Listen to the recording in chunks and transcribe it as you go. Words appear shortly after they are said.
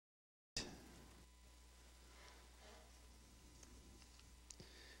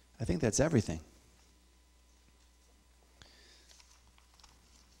I think that's everything.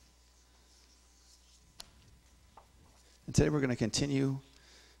 And today we're going to continue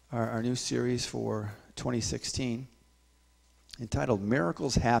our new series for 2016 entitled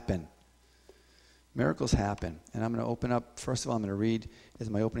Miracles Happen. Miracles Happen. And I'm going to open up, first of all, I'm going to read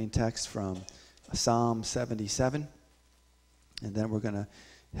as my opening text from Psalm 77. And then we're going to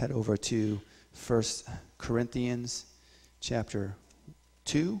head over to 1 Corinthians chapter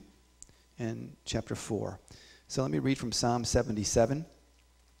 2 and chapter 4. So let me read from Psalm 77,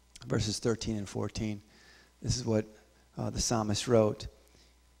 verses 13 and 14. This is what the psalmist wrote.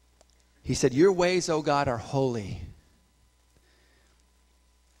 He said, "Your ways, O God, are holy.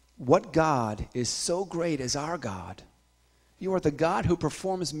 What God is so great as our God? You are the God who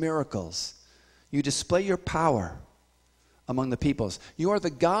performs miracles. You display your power among the peoples. You are the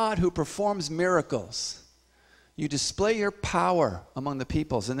God who performs miracles. You display your power among the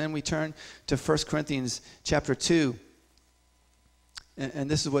peoples." And then we turn to 1 Corinthians chapter 2.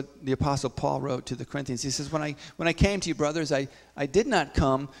 And this is what the Apostle Paul wrote to the Corinthians. He says, when I came to you, brothers, I did not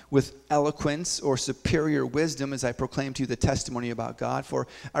come with eloquence or superior wisdom as I proclaimed to you the testimony about God. For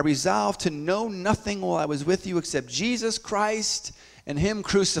I resolved to know nothing while I was with you except Jesus Christ and him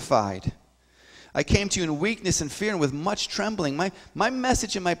crucified. I came to you in weakness and fear and with much trembling. My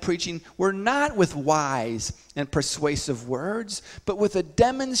message and my preaching were not with wise and persuasive words, but with a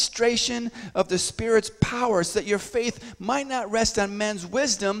demonstration of the Spirit's power, so that your faith might not rest on men's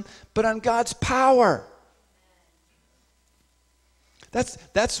wisdom, but on God's power.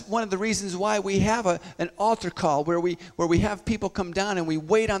 That's one of the reasons why we have an altar call where we have people come down and we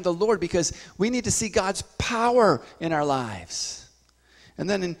wait on the Lord, because we need to see God's power in our lives. And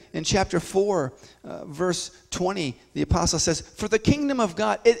then in chapter 4, verse 20, the apostle says, "For the kingdom of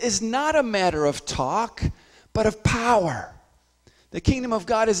God, it is not a matter of talk, but of power." The kingdom of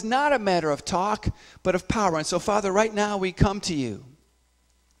God is not a matter of talk, but of power. And so, Father, right now we come to you.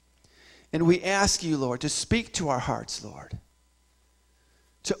 And we ask you, Lord, to speak to our hearts, Lord.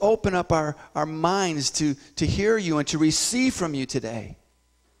 To open up our minds to hear you and to receive from you today.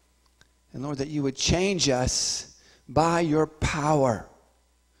 And Lord, that you would change us by your power.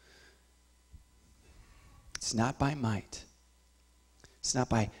 It's not by might. It's not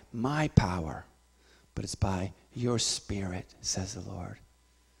by my power, but it's by your Spirit, says the Lord.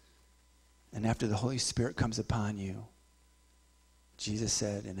 And after the Holy Spirit comes upon you, Jesus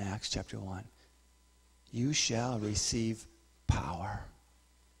said in Acts chapter 1, you shall receive power.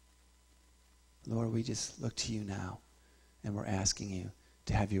 Lord, we just look to you now, and we're asking you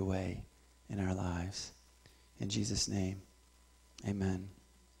to have your way in our lives. In Jesus' name, amen.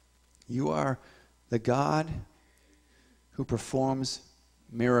 You are the God who performs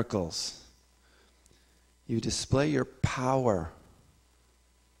miracles. You display your power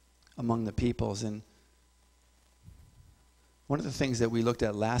among the peoples. And one of the things that we looked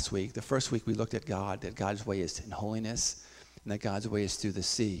at last week, the first week we looked at God, that God's way is in holiness, and that God's way is through the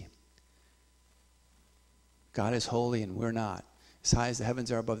sea. God is holy and we're not. As high as the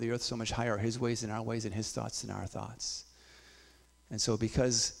heavens are above the earth, so much higher are his ways than our ways, and his thoughts than our thoughts. And so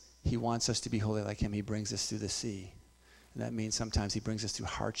because he wants us to be holy like him, he brings us through the sea. And that means sometimes he brings us through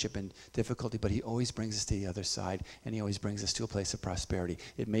hardship and difficulty, but he always brings us to the other side, and he always brings us to a place of prosperity.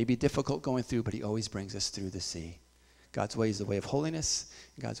 It may be difficult going through, but he always brings us through the sea. God's way is the way of holiness,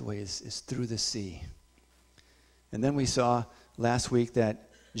 and God's way is through the sea. And then we saw last week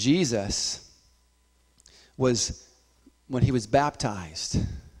that Jesus was, when he was baptized,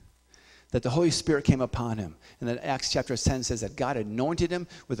 that the Holy Spirit came upon him. And that Acts chapter 10 says that God anointed him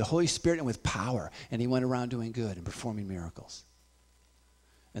with the Holy Spirit and with power. And he went around doing good and performing miracles.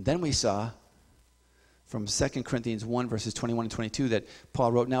 And then we saw from 2 Corinthians 1 verses 21 and 22 that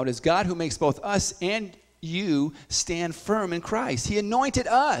Paul wrote, "Now it is God who makes both us and you stand firm in Christ. He anointed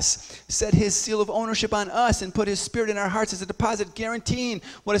us, set his seal of ownership on us, and put his Spirit in our hearts as a deposit guaranteeing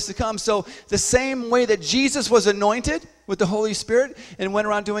what is to come." So the same way that Jesus was anointed with the Holy Spirit and went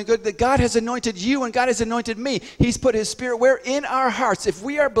around doing good, that God has anointed you and God has anointed me. He's put his Spirit where? In our hearts. If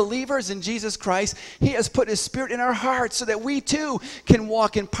we are believers in Jesus Christ, he has put his Spirit in our hearts so that we too can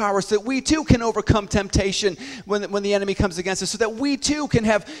walk in power, so that we too can overcome temptation when the enemy comes against us, so that we too can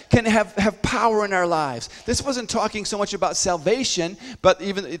have power in our lives. This wasn't talking so much about salvation, but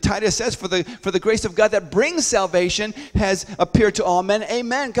even Titus says, for the grace of God that brings salvation has appeared to all men.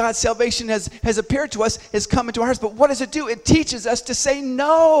 Amen. God's salvation has appeared to us, has come into our hearts. But what does it do? It teaches us to say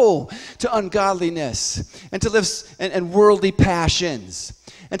no to ungodliness and to live and worldly passions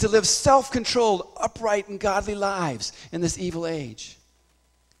and to live self-controlled, upright, and godly lives in this evil age.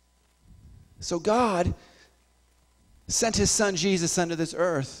 So God sent his son Jesus unto this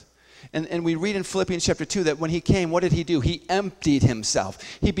earth And we read in Philippians chapter 2 that when he came, what did he do? He emptied himself.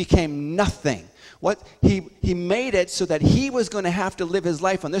 He became nothing. He made it so that he was going to have to live his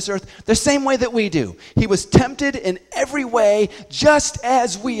life on this earth the same way that we do. He was tempted in every way just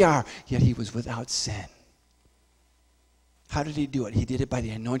as we are, yet he was without sin. How did he do it? He did it by the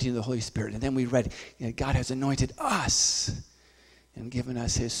anointing of the Holy Spirit. And then we read, God has anointed us and given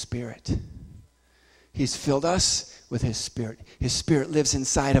us his Spirit. He's filled us with his Spirit. His Spirit lives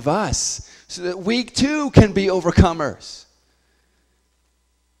inside of us so that we too can be overcomers.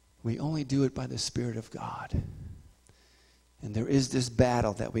 We only do it by the Spirit of God. And there is this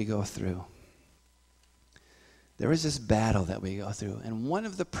battle that we go through. There is this battle that we go through. And one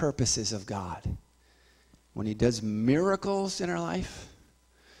of the purposes of God, when he does miracles in our life,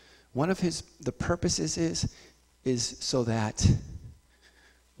 one of the purposes is so that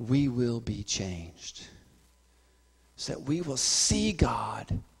we will be changed. So that we will see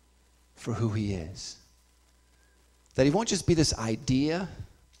God for who he is. That he won't just be this idea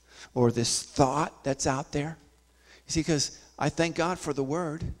or this thought that's out there. You see, because I thank God for the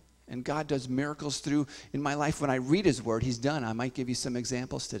Word, and God does miracles through in my life. When I read his Word, he's done. I might give you some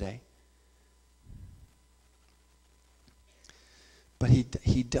examples today. But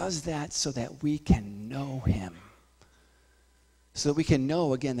he does that so that we can know him. So that we can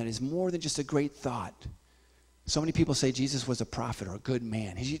know, again, that it's more than just a great thought. So many people say Jesus was a prophet or a good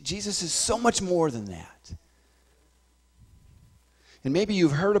man. Jesus is so much more than that. And maybe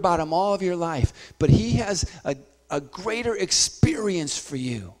you've heard about him all of your life, but he has a greater experience for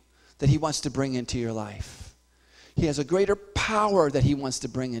you that he wants to bring into your life. He has a greater power that he wants to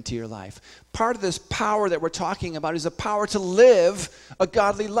bring into your life. Part of this power that we're talking about is a power to live a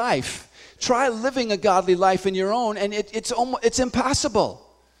godly life. Try living a godly life in your own, and it's impossible.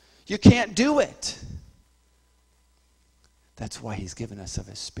 You can't do it. That's why he's given us of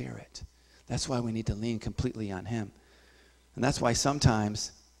his Spirit. That's why we need to lean completely on him. And that's why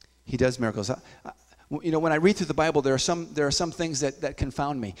sometimes he does miracles. When I read through the Bible, there are some things that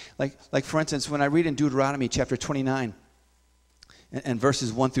confound me. Like for instance, when I read in Deuteronomy chapter 29 and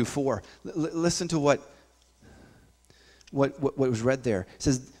verses 1 through 4, listen to what was read there. It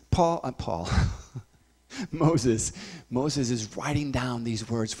says, Moses is writing down these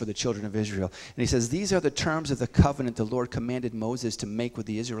words for the children of Israel. And he says, these are the terms of the covenant the Lord commanded Moses to make with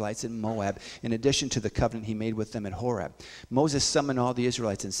the Israelites in Moab, in addition to the covenant he made with them at Horeb. Moses summoned all the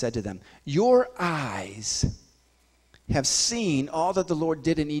Israelites and said to them, your eyes have seen all that the Lord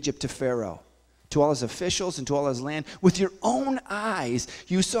did in Egypt to Pharaoh, to all his officials and to all his land. With your own eyes,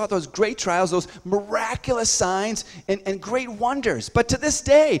 you saw those great trials, those miraculous signs and great wonders. But to this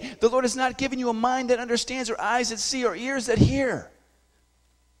day, the Lord has not given you a mind that understands, or eyes that see, or ears that hear.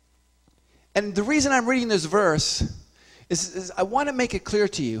 And the reason I'm reading this verse is I want to make it clear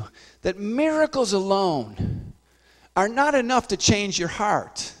to you that miracles alone are not enough to change your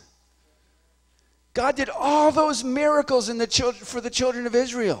heart. God did all those miracles for the children of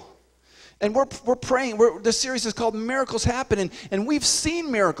Israel. And we're praying. The series is called Miracles Happen, and we've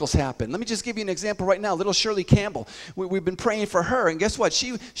seen miracles happen. Let me just give you an example right now. Little Shirley Campbell. We've been praying for her, and guess what?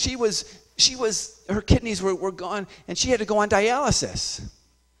 She was her kidneys were gone, and she had to go on dialysis.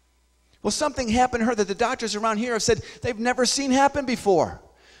 Well, something happened to her that the doctors around here have said they've never seen happen before.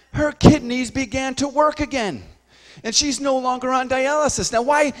 Her kidneys began to work again, and she's no longer on dialysis. Now,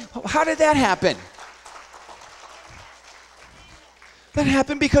 why? How did that happen? That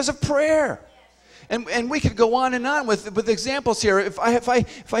happened because of prayer. And we could go on and on with examples here. If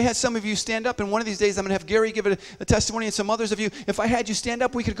I had some of you stand up, and one of these days I'm going to have Gary give a testimony, and some others of you, if I had you stand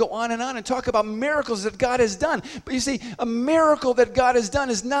up, we could go on and talk about miracles that God has done. But you see, a miracle that God has done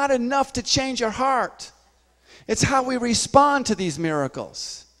is not enough to change our heart. It's how we respond to these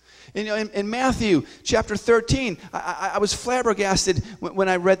miracles. In Matthew chapter 13, I was flabbergasted when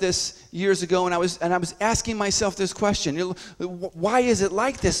I read this years ago, and I was asking myself this question: why is it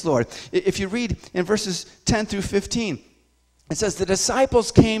like this, Lord? If you read in verses 10 through 15, it says, the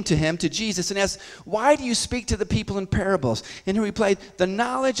disciples came to him, to Jesus, and asked, why do you speak to the people in parables? And he replied, the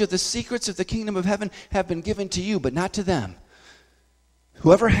knowledge of the secrets of the kingdom of heaven have been given to you, but not to them.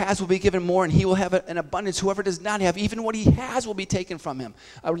 Whoever has will be given more, and he will have an abundance. Whoever does not have, even what he has will be taken from him.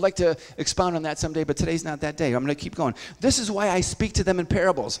 I would like to expound on that someday, but today's not that day. I'm going to keep going. This is why I speak to them in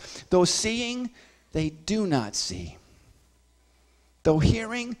parables. Though seeing, they do not see. Though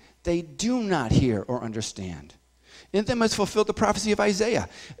hearing, they do not hear or understand. In them is fulfilled the prophecy of Isaiah.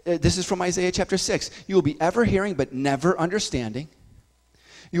 This is from Isaiah chapter 6. You will be ever hearing, but never understanding.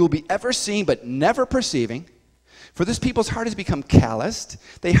 You will be ever seeing, but never perceiving. For this people's heart has become calloused.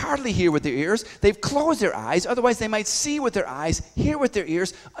 They hardly hear with their ears. They've closed their eyes. Otherwise, they might see with their eyes, hear with their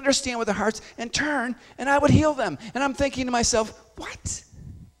ears, understand with their hearts, and turn, and I would heal them. And I'm thinking to myself, what?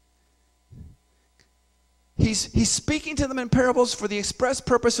 He's speaking to them in parables for the express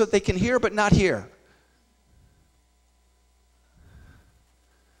purpose so that they can hear but not hear.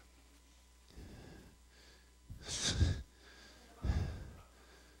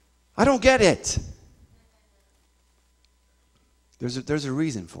 I don't get it. There's a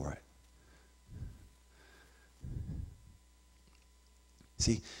reason for it.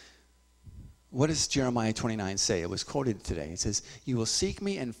 See, what does Jeremiah 29 say? It was quoted today. It says, "You will seek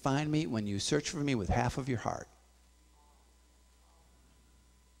me and find me when you search for me with half of your heart."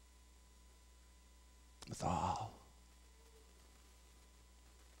 With all.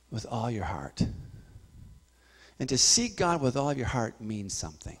 With all your heart. And to seek God with all of your heart means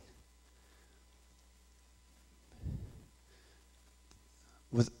something.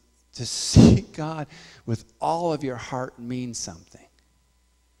 To seek God with all of your heart means something.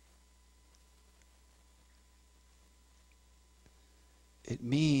 It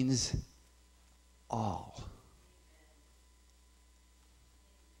means all.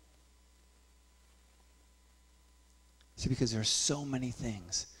 See, because there are so many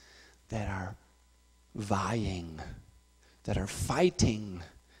things that are vying, that are fighting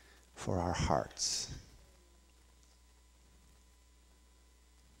for our hearts.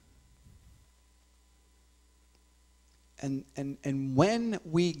 And when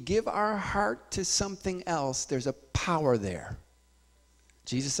we give our heart to something else, there's a power there.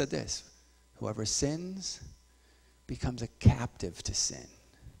 Jesus said this, whoever sins becomes a captive to sin.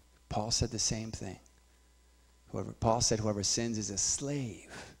 Paul said the same thing. Paul said whoever sins is a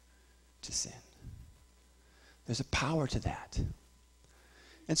slave to sin. There's a power to that.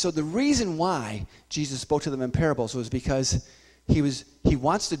 And so the reason why Jesus spoke to them in parables was because he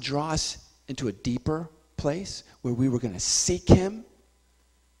wants to draw us into a deeper place where we were going to seek him.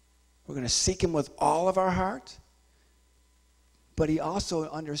 We're going to seek him with all of our heart. But he also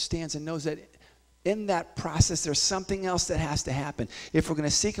understands and knows that in that process there's something else that has to happen. If we're going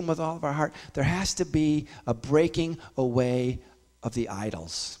to seek him with all of our heart, there has to be a breaking away of the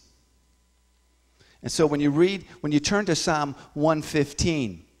idols. And so when you turn to Psalm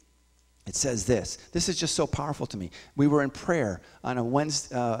 115, it says this. This is just so powerful to me. We were in prayer on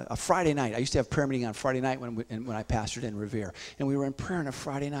a Friday night. I used to have prayer meeting on Friday night when I pastored in Revere, and we were in prayer on a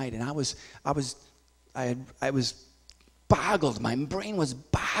Friday night, and I was boggled. My brain was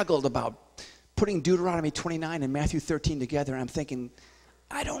boggled about putting Deuteronomy 29 and Matthew 13 together, and I'm thinking,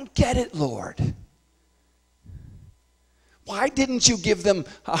 I don't get it, Lord. Why didn't you give them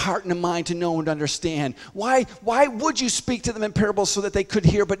a heart and a mind to know and understand? Why would you speak to them in parables so that they could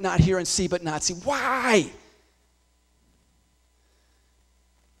hear but not hear and see but not see? Why?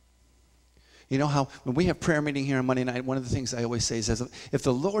 You know how when we have prayer meeting here on Monday night, one of the things I always say is, if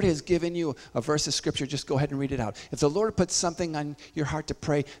the Lord has given you a verse of Scripture, just go ahead and read it out. If the Lord puts something on your heart to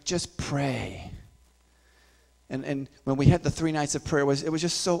pray, just pray. And when we had the 3 nights of prayer, it was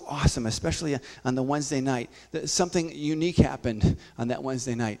just so awesome, especially on the Wednesday night. Something unique happened on that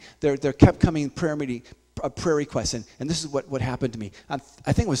Wednesday night. There kept coming prayer requests, and this is what happened to me. I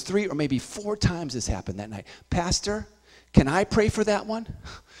think it was 3 or maybe 4 times this happened that night. Pastor, can I pray for that one?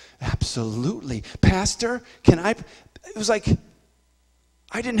 Absolutely. Pastor, can I? It was like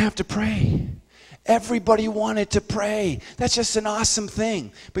I didn't have to pray. Everybody wanted to pray. That's just an awesome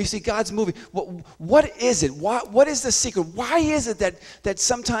thing. But you see, God's moving. What is it? What is the secret? Why is it that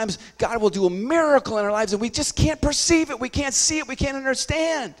sometimes God will do a miracle in our lives and we just can't perceive it, we can't see it, we can't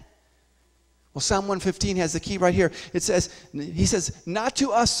understand? Well, Psalm 115 has the key right here. He says, not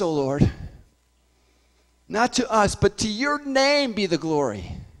to us, O Lord, not to us, but to your name be the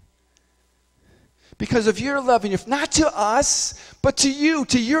glory. Because of your love and not to us, but to you,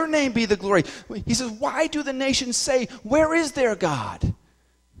 to your name be the glory. He says, why do the nations say, where is their God?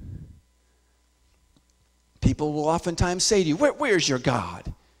 People will oftentimes say to you, where's your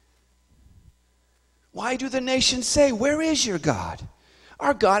God? Why do the nations say, where is your God?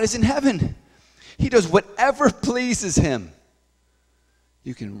 Our God is in heaven. He does whatever pleases him.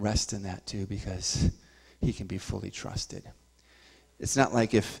 You can rest in that too, because he can be fully trusted. It's not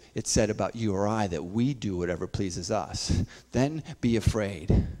like if it said about you or I that we do whatever pleases us. Then be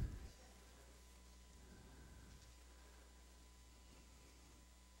afraid.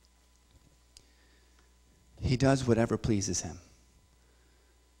 He does whatever pleases him.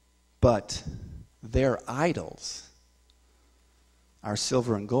 But their idols are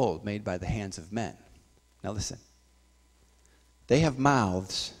silver and gold made by the hands of men. Now listen. They have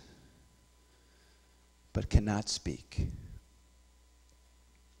mouths, but cannot speak.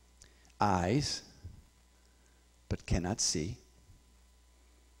 Eyes, but cannot see.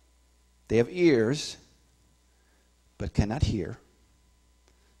 They have ears, but cannot hear.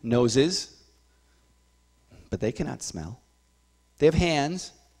 Noses, but they cannot smell. They have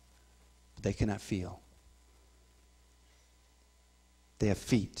hands, but they cannot feel. They have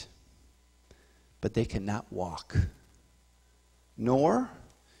feet, but they cannot walk. Nor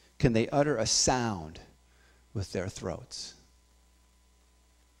can they utter a sound with their throats.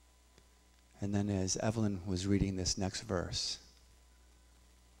 And then as Evelyn was reading this next verse,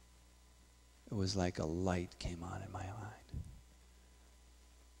 it was like a light came on in my mind.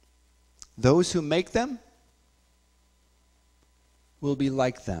 Those who make them will be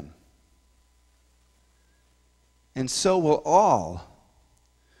like them. And so will all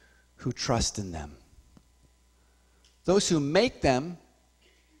who trust in them. Those who make them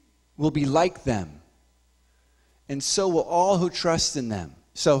will be like them. And so will all who trust in them.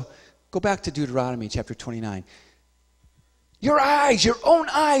 So go back to Deuteronomy chapter 29. Your eyes, your own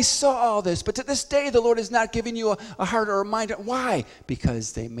eyes saw all this, but to this day the Lord has not given you a heart or a mind. Why?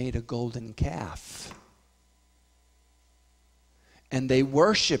 Because they made a golden calf. And they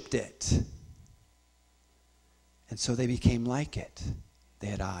worshipped it. And so they became like it. They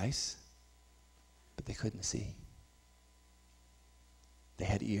had eyes, but they couldn't see. They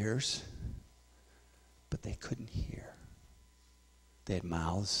had ears, but they couldn't hear. They had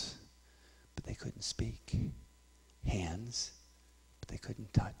mouths, but they couldn't speak. Hands, but they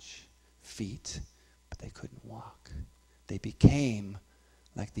couldn't touch. Feet, but they couldn't walk. They became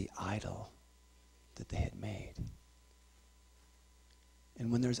like the idol that they had made.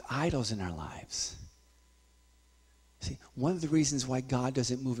 And when there's idols in our lives, see, one of the reasons why God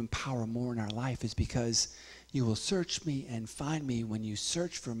doesn't move in power more in our life is because you will search me and find me when you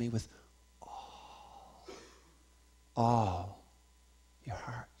search for me with all your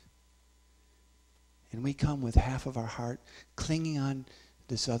heart. And we come with half of our heart, clinging on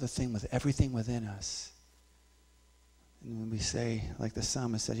this other thing with everything within us. And when we say, like the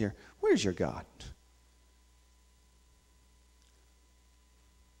psalmist said here, where's your God?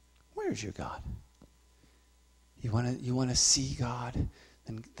 Where's your God? You want to see God?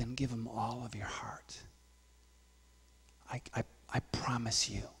 Then give him all of your heart. I promise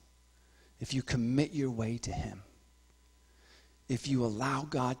you, if you commit your way to him, if you allow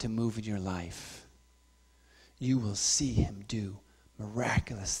God to move in your life, you will see him do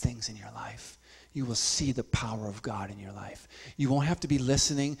miraculous things in your life. You will see the power of God in your life. You won't have to be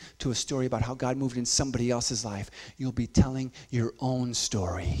listening to a story about how God moved in somebody else's life. You'll be telling your own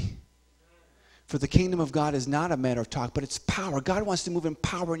story. For the kingdom of God is not a matter of talk, but it's power. God wants to move in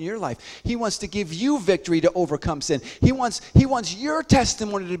power in your life. He wants to give you victory to overcome sin. He wants your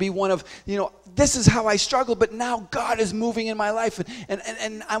testimony to be one of, this is how I struggled, but now God is moving in my life,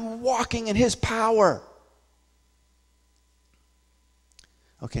 and I'm walking in his power.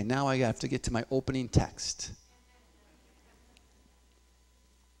 Okay, now I have to get to my opening text.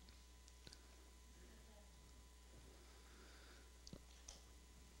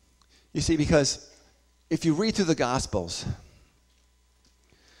 You see, because if you read through the Gospels,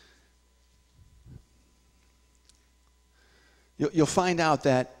 you'll find out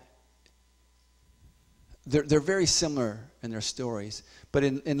that they're very similar in their stories. But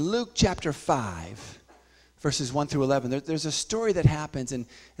in Luke chapter 5, verses 1 through 11, there's a story that happens, and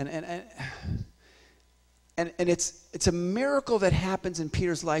it's a miracle that happens in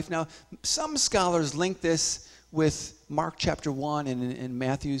Peter's life. Now, some scholars link this with Mark chapter 1 and in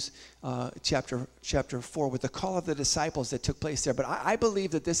Matthew's chapter 4 with the call of the disciples that took place there. But I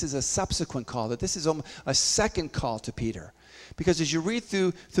believe that this is a subsequent call, that this is a second call to Peter. Because as you read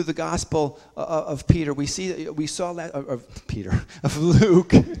through the gospel of Peter, we saw that of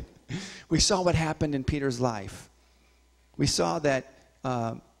Luke. We saw what happened in Peter's life. We saw that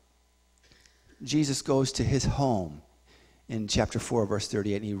Jesus goes to his home in chapter 4, verse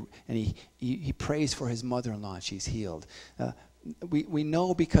 38, and he prays for his mother-in-law, and she's healed. We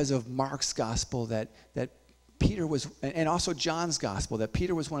know because of Mark's gospel that Peter was, and also John's gospel, that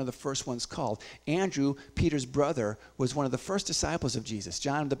Peter was one of the first ones called. Andrew, Peter's brother, was one of the first disciples of Jesus.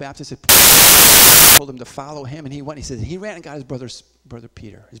 John the Baptist had told him to follow him, and he went. He said he ran and got his brother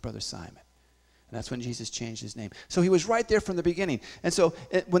Peter, his brother Simon. And that's when Jesus changed his name. So he was right there from the beginning. And so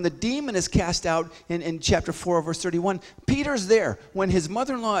when the demon is cast out in chapter 4, verse 31, Peter's there. When his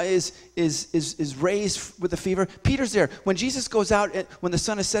mother-in-law is raised with a fever, Peter's there. When Jesus goes out, when the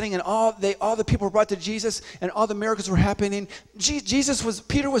sun is setting and all the people were brought to Jesus and all the miracles were happening,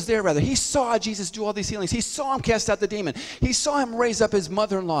 Peter was there rather. He saw Jesus do all these healings. He saw him cast out the demon. He saw him raise up his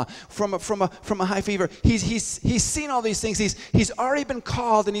mother-in-law from a high fever. He's seen all these things. He's already been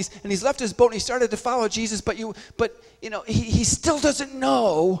called and he's left his boat and he started to follow Jesus, but he still doesn't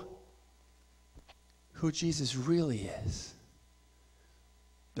know who Jesus really is.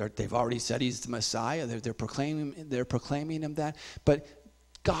 They've already said he's the Messiah. They're proclaiming him that. But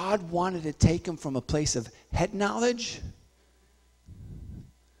God wanted to take him from a place of head knowledge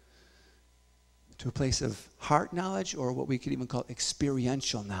to a place of heart knowledge, or what we could even call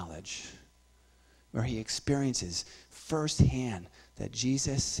experiential knowledge, where he experiences firsthand that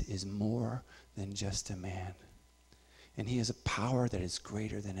Jesus is more than just a man. And he has a power that is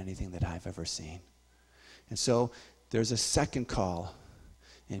greater than anything that I've ever seen. And so there's a second call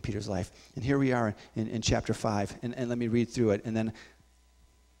in Peter's life. And here we are in chapter 5. And let me read through it. And then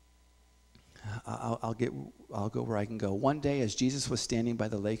I'll go where I can go. One day as Jesus was standing by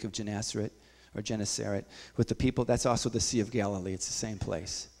the lake of Gennesaret with the people, that's also the Sea of Galilee. It's the same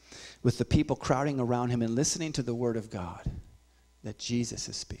place. With the people crowding around him and listening to the word of God that Jesus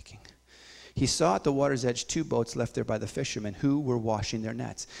is speaking. He saw at the water's edge 2 boats left there by the fishermen who were washing their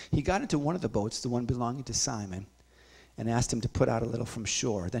nets. He got into one of the boats, the one belonging to Simon, and asked him to put out a little from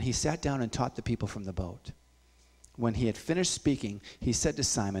shore. Then he sat down and taught the people from the boat. When he had finished speaking, he said to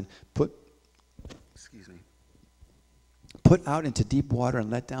Simon, Put out into deep water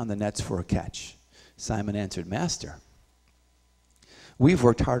and let down the nets for a catch. Simon answered, Master, we've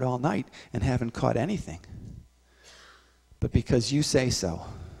worked hard all night and haven't caught anything. But because you say so,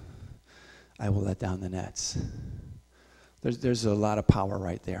 I will let down the nets. There's a lot of power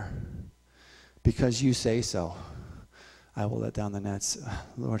right there. Because you say so, I will let down the nets.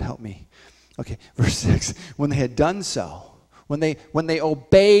 Lord, help me. Okay, verse 6. When they had done so, when they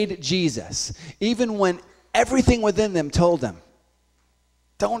obeyed Jesus, even when everything within them told them,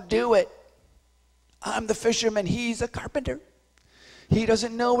 don't do it. I'm the fisherman. He's a carpenter. He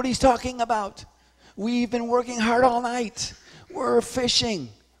doesn't know what he's talking about. We've been working hard all night. We're fishing.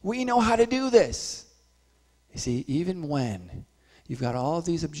 We know how to do this. You see, even when you've got all of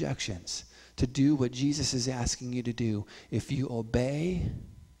these objections to do what Jesus is asking you to do, if you obey,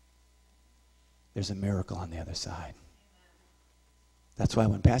 there's a miracle on the other side. That's why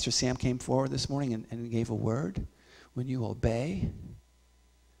when Pastor Sam came forward this morning and gave a word, when you obey,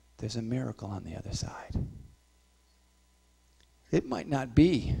 there's a miracle on the other side. It might not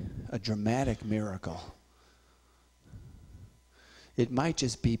be a dramatic miracle. It might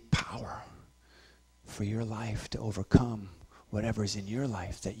just be power for your life to overcome whatever's in your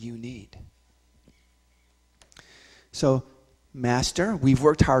life that you need. So, Master, we've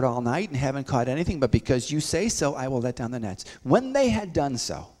worked hard all night and haven't caught anything, but because you say so, I will let down the nets. When they had done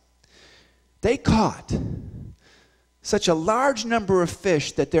so, they caught such a large number of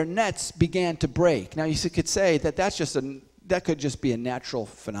fish that their nets began to break. Now, you could say that that could just be a natural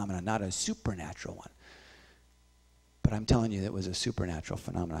phenomenon, not a supernatural one. But I'm telling you, it was a supernatural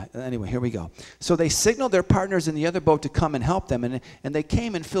phenomenon. Anyway, here we go. So they signaled their partners in the other boat to come and help them. And they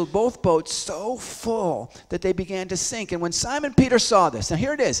came and filled both boats so full that they began to sink. And when Simon Peter saw this, now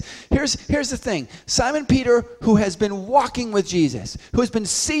here it is. Here's the thing. Simon Peter, who has been walking with Jesus, who has been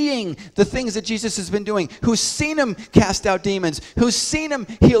seeing the things that Jesus has been doing, who's seen him cast out demons, who's seen him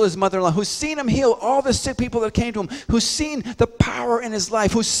heal his mother-in-law, who's seen him heal all the sick people that came to him, who's seen the power in his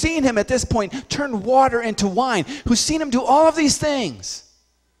life, who's seen him at this point turn water into wine, who's seen him do all of these things.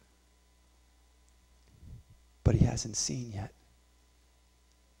 But he hasn't seen yet.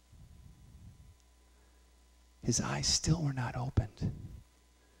 His eyes still were not opened.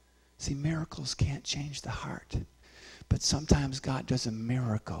 See, miracles can't change the heart. But sometimes God does a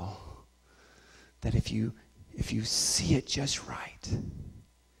miracle that if you see it just right,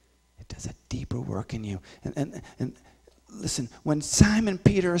 it does a deeper work in you. And listen, when Simon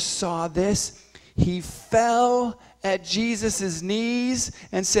Peter saw this, he fell at Jesus' knees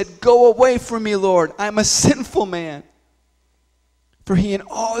and said, "Go away from me, Lord. I'm a sinful man." For he and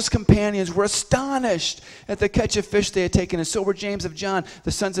all his companions were astonished at the catch of fish they had taken, and so were James of John,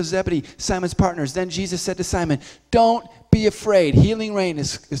 the sons of Zebedee, Simon's partners. Then Jesus said to Simon, "Don't be afraid." Healing rain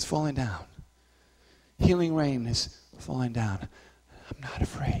is falling down. Healing rain is falling down. I'm not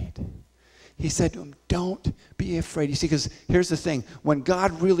afraid. He said to him, don't be afraid. You see, because here's the thing. When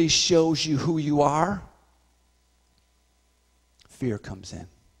God really shows you who you are, fear comes in.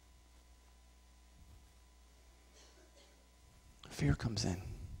 fear comes in.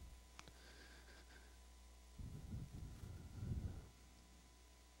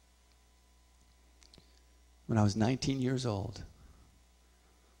 When I was 19 years old,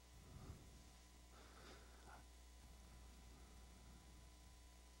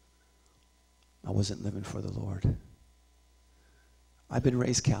 I wasn't living for the Lord. I've been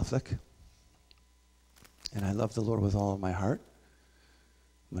raised Catholic, and I love the Lord with all of my heart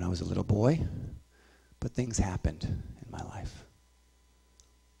when I was a little boy, but things happened in my life.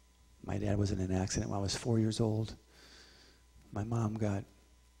 My dad was in an accident when I was 4 years old. My mom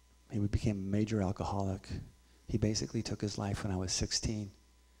he became a major alcoholic. He basically took his life when I was 16.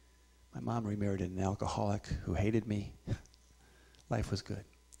 My mom remarried an alcoholic who hated me. Life was good.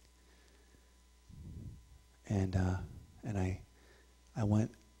 And I went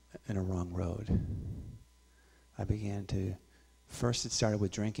in a wrong road. I began to, first it started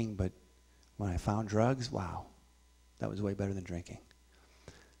with drinking, but when I found drugs, wow, that was way better than drinking.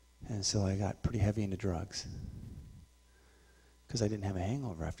 And so I got pretty heavy into drugs because I didn't have a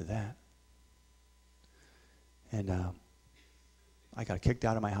hangover after that. And I got kicked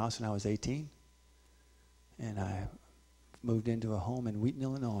out of my house when I was 18, and I moved into a home in Wheaton,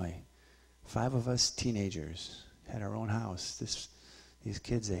 Illinois. 5 of us teenagers had our own house. These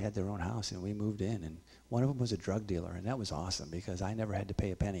kids, they had their own house, and we moved in. And one of them was a drug dealer, and that was awesome because I never had to pay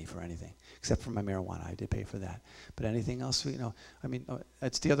a penny for anything, except for my marijuana. I did pay for that. But anything else,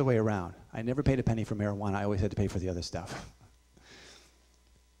 it's the other way around. I never paid a penny for marijuana. I always had to pay for the other stuff.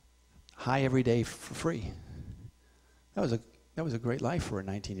 High every day for free. That was a great life for a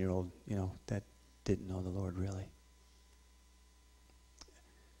 19-year-old, that didn't know the Lord really.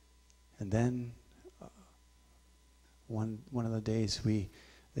 And then one of the days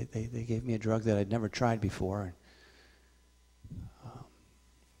they gave me a drug that I'd never tried before.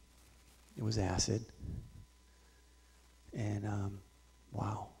 It was acid. And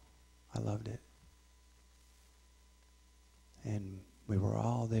wow, I loved it. And we were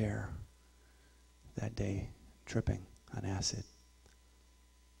all there that day tripping on acid.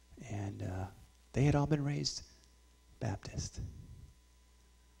 And they had all been raised Baptist.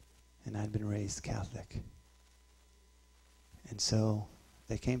 And I'd been raised Catholic. And so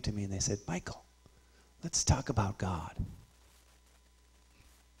they came to me and they said, Michael, let's talk about God.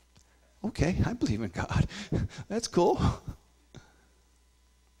 Okay, I believe in God. That's cool.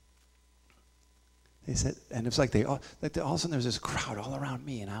 They said, and it's like all of a sudden there was this crowd all around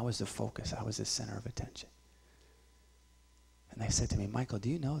me, and I was the focus. I was the center of attention. And they said to me, Michael, do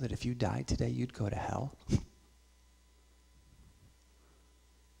you know that if you died today, you'd go to hell?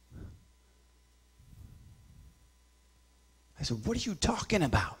 I said, what are you talking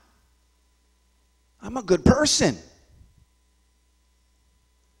about? I'm a good person.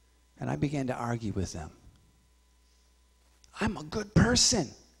 And I began to argue with them. I'm a good person.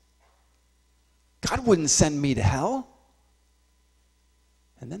 God wouldn't send me to hell.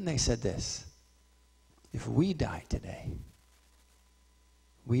 And then they said this, if we died today,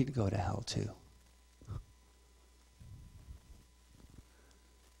 we'd go to hell too.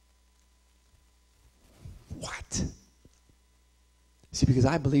 What? See, because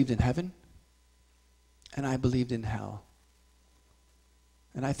I believed in heaven, and I believed in hell.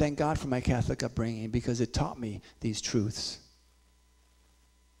 And I thank God for my Catholic upbringing because it taught me these truths.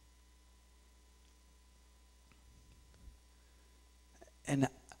 And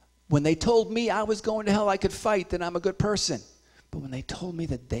when they told me I was going to hell, I could fight, that I'm a good person. But when they told me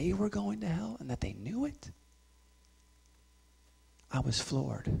that they were going to hell and that they knew it, I was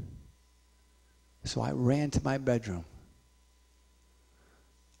floored. So I ran to my bedroom.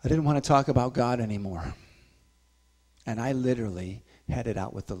 I didn't want to talk about God anymore. And I literally had it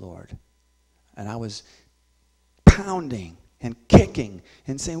out with the Lord. And I was pounding and kicking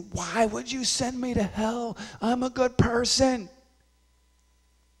and saying, why would you send me to hell? I'm a good person.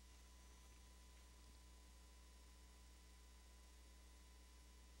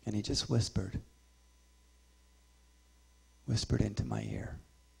 And he just whispered into my ear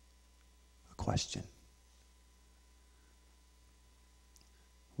a question.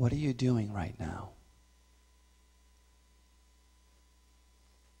 What are you doing right now?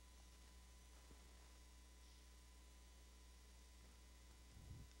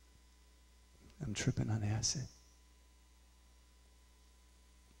 I'm tripping on acid.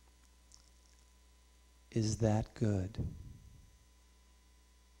 Is that good?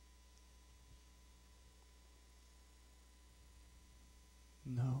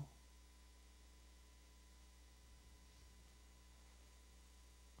 No.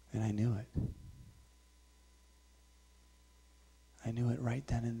 And I knew it. I knew it right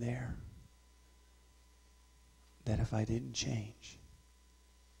then and there. that if I didn't change,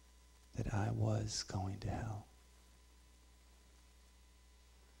 that I was going to hell.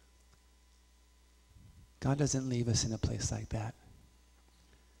 God doesn't leave us in a place like that.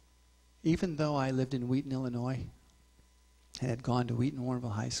 Even though I lived in Wheaton, Illinois, and had gone to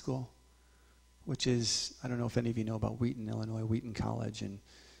Wheaton-Warrenville High School, which is, I don't know if any of you know about Wheaton, Illinois, Wheaton College, and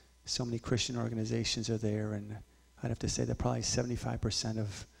so many Christian organizations are there, and I'd have to say that probably 75%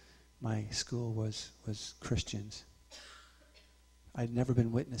 of my school was Christians. I'd never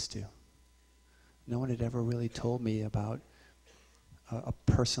been witnessed to. No one had ever really told me about a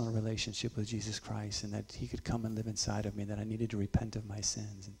personal relationship with Jesus Christ and that he could come and live inside of me, that I needed to repent of my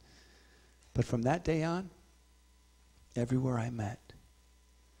sins. But from that day on, everywhere I met,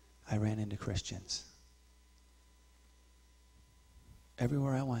 I ran into Christians.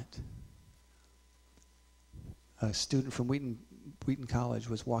 Everywhere I went. A student from Wheaton College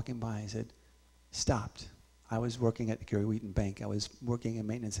was walking by and said, stopped. I was working at the Gary Wheaton Bank. I was working in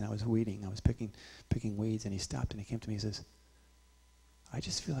maintenance and I was weeding. I was picking weeds, and he stopped and he came to me and says, I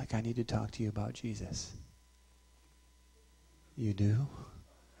just feel like I need to talk to you about Jesus. You do?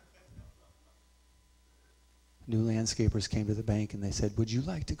 New landscapers came to the bank and they said, would you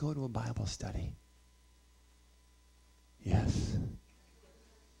like to go to a Bible study? Yes.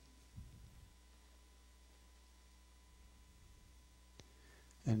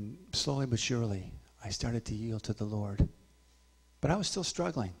 And slowly but surely, I started to yield to the Lord. But I was still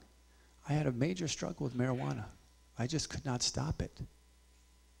struggling. I had a major struggle with marijuana. I just could not stop it.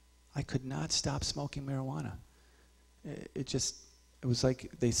 I could not stop smoking marijuana. It was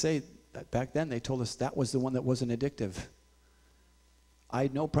like they say, that back then they told us that was the one that wasn't addictive. I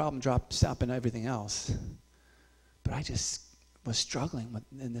had no problem stopping everything else. But I just was struggling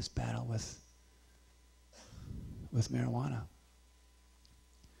in this battle with marijuana.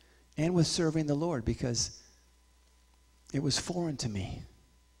 And with serving the Lord, because it was foreign to me.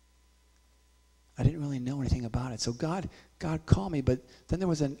 I didn't really know anything about it. So God called me, but then there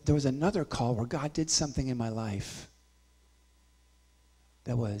was another call where God did something in my life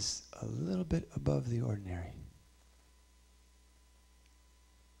that was a little bit above the ordinary.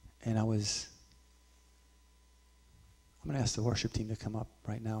 And I'm going to ask the worship team to come up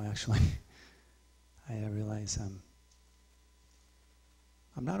right now, actually. I realize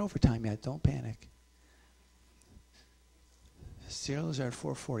I'm not over time yet. Don't panic. Cereals are at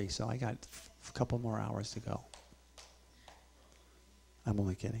 4:40, so I got a couple more hours to go. I'm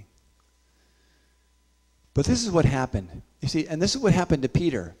only kidding. But this is what happened. You see, and this is what happened to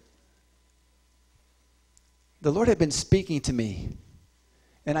Peter. The Lord had been speaking to me,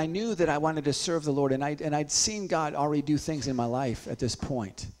 and I knew that I wanted to serve the Lord, and I'd seen God already do things in my life at this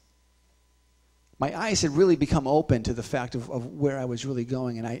point. My eyes had really become open to the fact of where I was really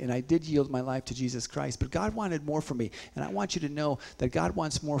going, and I did yield my life to Jesus Christ. But God wanted more for me, and I want you to know that God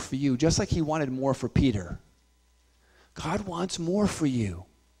wants more for you, just like he wanted more for Peter. God wants more for you.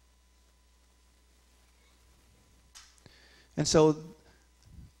 And so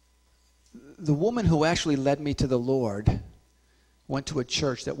the woman who actually led me to the Lord went to a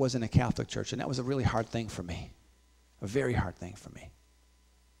church that wasn't a Catholic church, and that was a really hard thing for me, a very hard thing for me.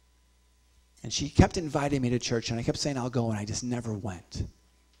 And she kept inviting me to church, and I kept saying, I'll go, and I just never went.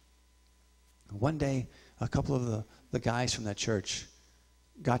 And one day, a couple of the guys from that church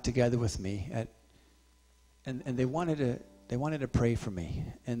got together with me, and they wanted to pray for me.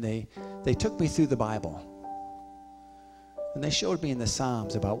 And they took me through the Bible. And they showed me in the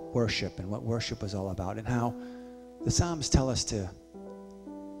Psalms about worship and what worship was all about, and how the Psalms tell us to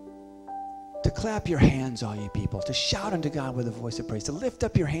clap your hands, all you people, to shout unto God with a voice of praise, to lift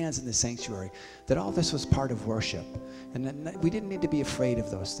up your hands in the sanctuary, that all this was part of worship. And that we didn't need to be afraid of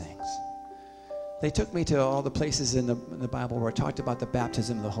those things. They took me to all the places in the Bible where it talked about the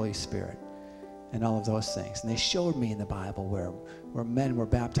baptism of the Holy Spirit and all of those things. And they showed me in the Bible where men were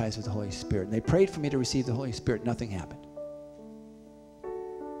baptized with the Holy Spirit. And they prayed for me to receive the Holy Spirit. Nothing happened.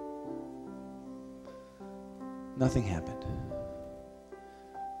 Nothing happened.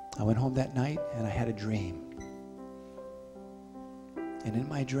 I went home that night and I had a dream. And in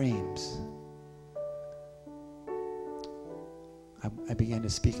my dreams, I began to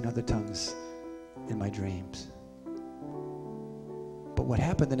speak in other tongues in my dreams. But what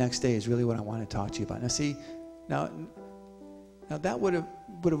happened the next day is really what I want to talk to you about. Now see, now that would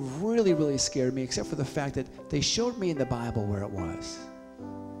have really, really scared me, except for the fact that they showed me in the Bible where it was.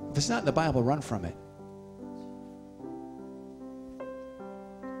 If it's not in the Bible, run from it.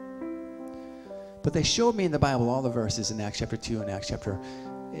 But they showed me in the Bible all the verses in Acts chapter 2 and Acts chapter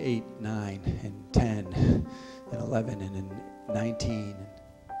 8, 9, and 10, and 11, and in 19, and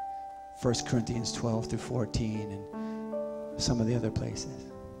 1 Corinthians 12 through 14 and some of the other places.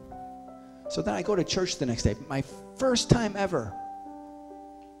 So then I go to church the next day. My first time ever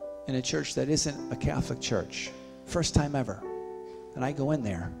in a church that isn't a Catholic church. First time ever. And I go in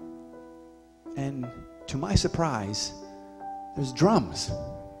there. And to my surprise, there's drums.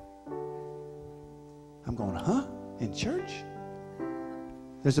 I'm going, huh? In church?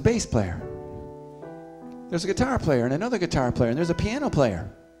 There's a bass player. There's a guitar player and another guitar player. And there's a piano player.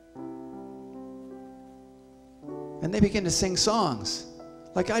 And they begin to sing songs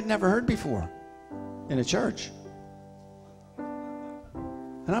like I'd never heard before in a church.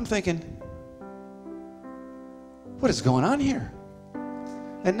 And I'm thinking, what is going on here?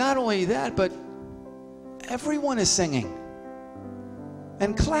 And not only that, but everyone is singing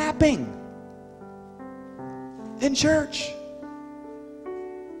and clapping in church.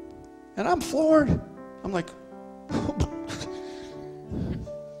 And I'm floored. I'm like,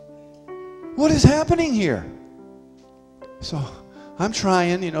 what is happening here? So I'm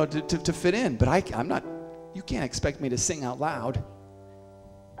trying, to fit in, but I'm not, you can't expect me to sing out loud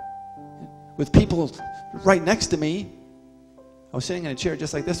with people right next to me. I was sitting in a chair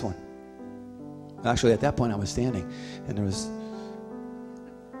just like this one. Actually, at that point, I was standing,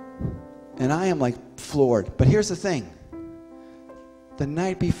 and I am like floored. But here's the thing. The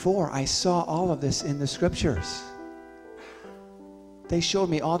night before, I saw all of this in the scriptures. They showed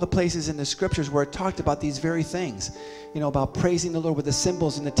me all the places in the scriptures where it talked about these very things. About praising the Lord with the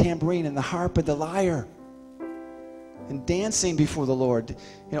cymbals and the tambourine and the harp and the lyre. And dancing before the Lord.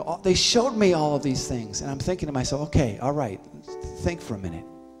 They showed me all of these things. And I'm thinking to myself, okay, all right, think for a minute.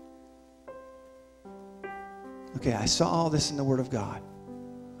 Okay, I saw all this in the Word of God.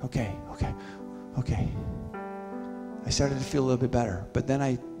 Okay. I started to feel a little bit better. But then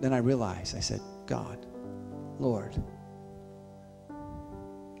I realized, I said, God, Lord,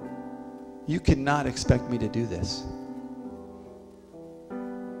 you cannot expect me to do this.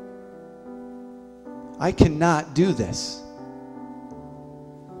 I cannot do this.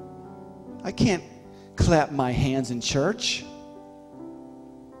 I can't clap my hands in church.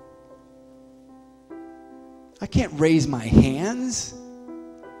 I can't raise my hands.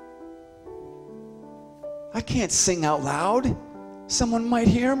 I can't sing out loud. Someone might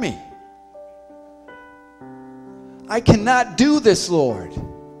hear me. I cannot do this, Lord.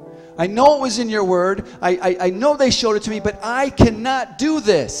 I know it was in your word. I know they showed it to me, but I cannot do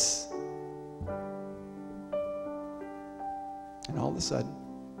this. And all of a sudden,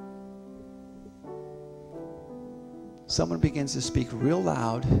 someone begins to speak real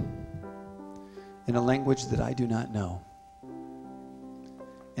loud in a language that I do not know.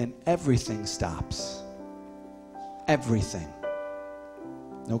 And everything stops. Everything.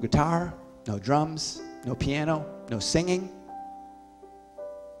 No guitar, no drums, no piano, no singing.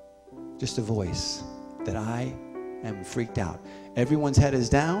 Just a voice that I am freaked out. Everyone's head is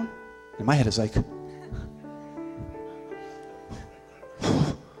down, and my head is like,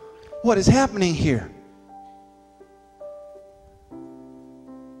 what is happening here?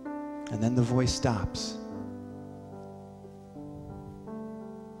 And then the voice stops.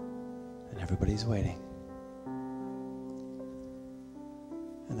 And everybody's waiting.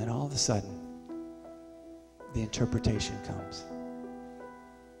 And then all of a sudden, the interpretation comes.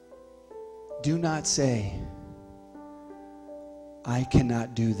 Do not say, I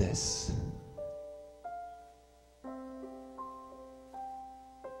cannot do this.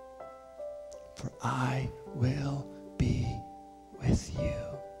 For I will be with you.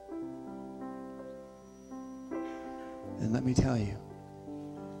 And let me tell you,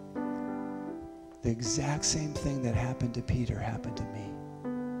 the exact same thing that happened to Peter happened to me.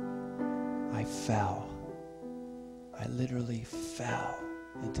 I fell. I literally fell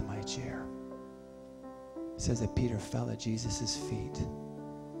into my chair. It says that Peter fell at Jesus' feet.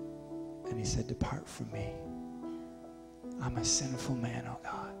 And he said, depart from me. I'm a sinful man, oh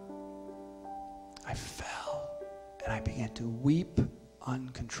God. I fell and I began to weep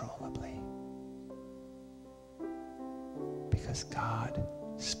uncontrollably. Because God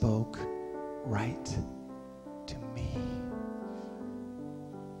spoke right to me.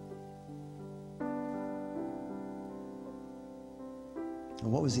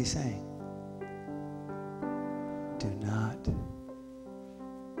 And what was he saying? Do not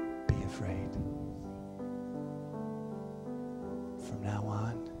be afraid. From now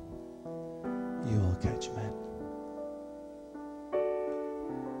on, you will catch men.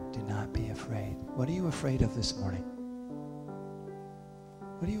 Do not be afraid. What are you afraid of this morning?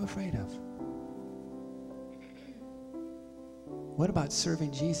 What are you afraid of? What about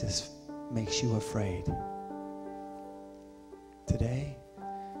serving Jesus makes you afraid? Today,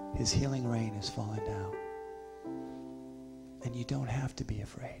 His healing rain is falling down. And you don't have to be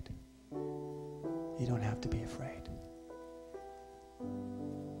afraid. You don't have to be afraid.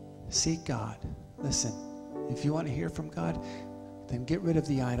 Seek God. Listen, if you want to hear from God, then get rid of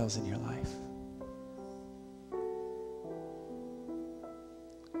the idols in your life.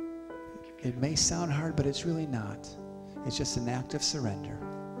 It may sound hard, but it's really not. It's just an act of surrender.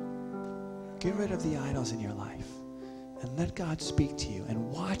 Get rid of the idols in your life and let God speak to you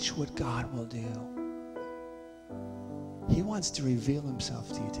and watch what God will do. He wants to reveal himself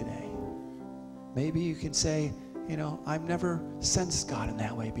to you today. Maybe you can say, you know, I've never sensed God in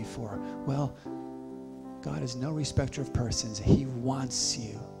that way before. Well, God is no respecter of persons. He wants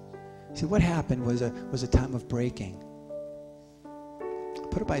you. See, what happened was a time of breaking.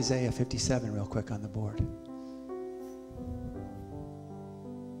 Put up Isaiah 57 real quick on the board.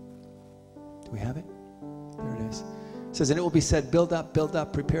 Do we have it? There it is. It says, and it will be said, build up,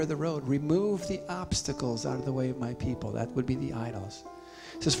 prepare the road. Remove the obstacles out of the way of my people. That would be the idols.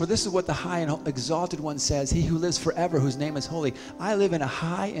 It says, for this is what the high and exalted one says, he who lives forever, whose name is holy. I live in a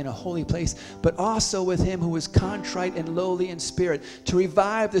high and a holy place, but also with him who is contrite and lowly in spirit, to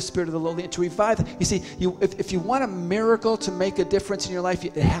revive the spirit of the lowly, and to revive. You see, if you want a miracle to make a difference in your life,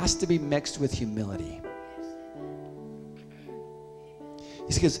 it has to be mixed with humility.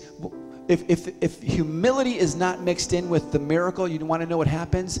 You see, because if humility is not mixed in with the miracle, you want to know what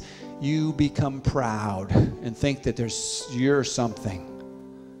happens? You become proud and think that you're something.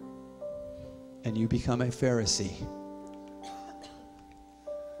 And you become a Pharisee.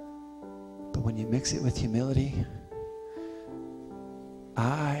 But when you mix it with humility,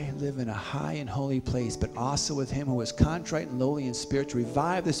 I live in a high and holy place, but also with him who is contrite and lowly in spirit, to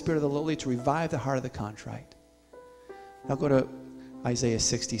revive the spirit of the lowly, to revive the heart of the contrite. Now go to Isaiah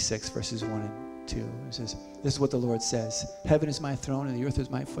 66, verses 1 and 2. It says, this is what the Lord says. Heaven is my throne and the earth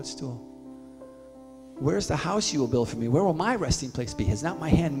is my footstool. Where's the house you will build for me? Where will my resting place be? Has not my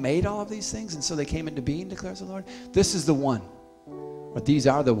hand made all of these things? And so they came into being, declares the Lord. This is the one. Or these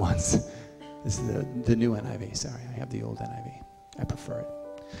are the ones. This is the new NIV. Sorry, I have the old NIV. I prefer it.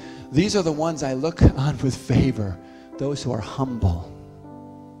 These are the ones I look on with favor. Those who are humble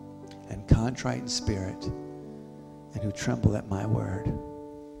and contrite in spirit and who tremble at my word.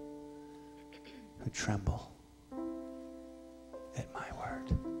 Who tremble at my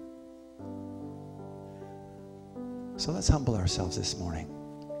word. So let's humble ourselves this morning.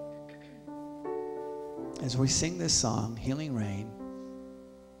 As we sing this song, Healing Rain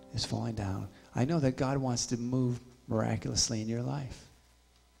is falling down. I know that God wants to move miraculously in your life.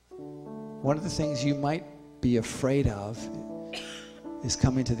 One of the things you might be afraid of is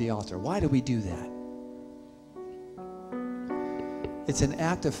coming to the altar. Why do we do that? It's an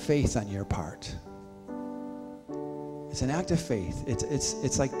act of faith on your part. It's an act of faith.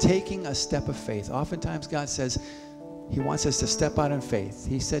 It's like taking a step of faith. Oftentimes God says, he wants us to step out in faith.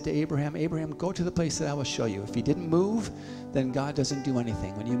 He said to Abraham, Abraham, go to the place that I will show you. If he didn't move, then God doesn't do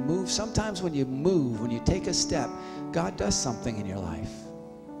anything. When you move, sometimes when you move, when you take a step, God does something in your life.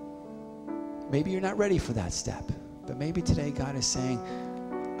 Maybe you're not ready for that step, but maybe today God is saying,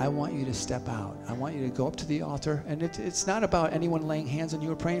 I want you to step out. I want you to go up to the altar. And it's not about anyone laying hands on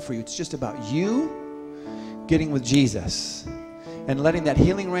you or praying for you. It's just about you getting with Jesus and letting that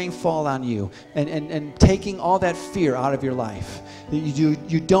healing rain fall on you and taking all that fear out of your life.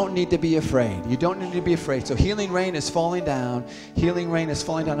 You don't need to be afraid. You don't need to be afraid. So healing rain is falling down. Healing rain is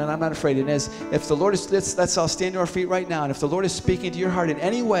falling down, and I'm not afraid. And if the Lord is, let's all stand to our feet right now. And if the Lord is speaking to your heart in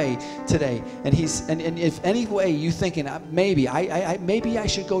any way today, and if any way you thinking maybe I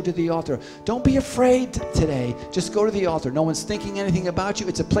should go to the altar, don't be afraid today. Just go to the altar. No one's thinking anything about you.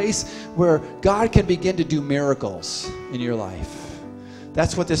 It's a place where God can begin to do miracles in your life.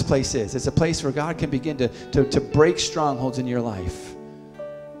 That's what this place is. It's a place where God can begin to break strongholds in your life.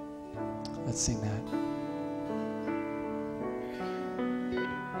 Let's sing that.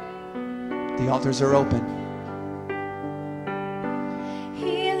 The altars are open.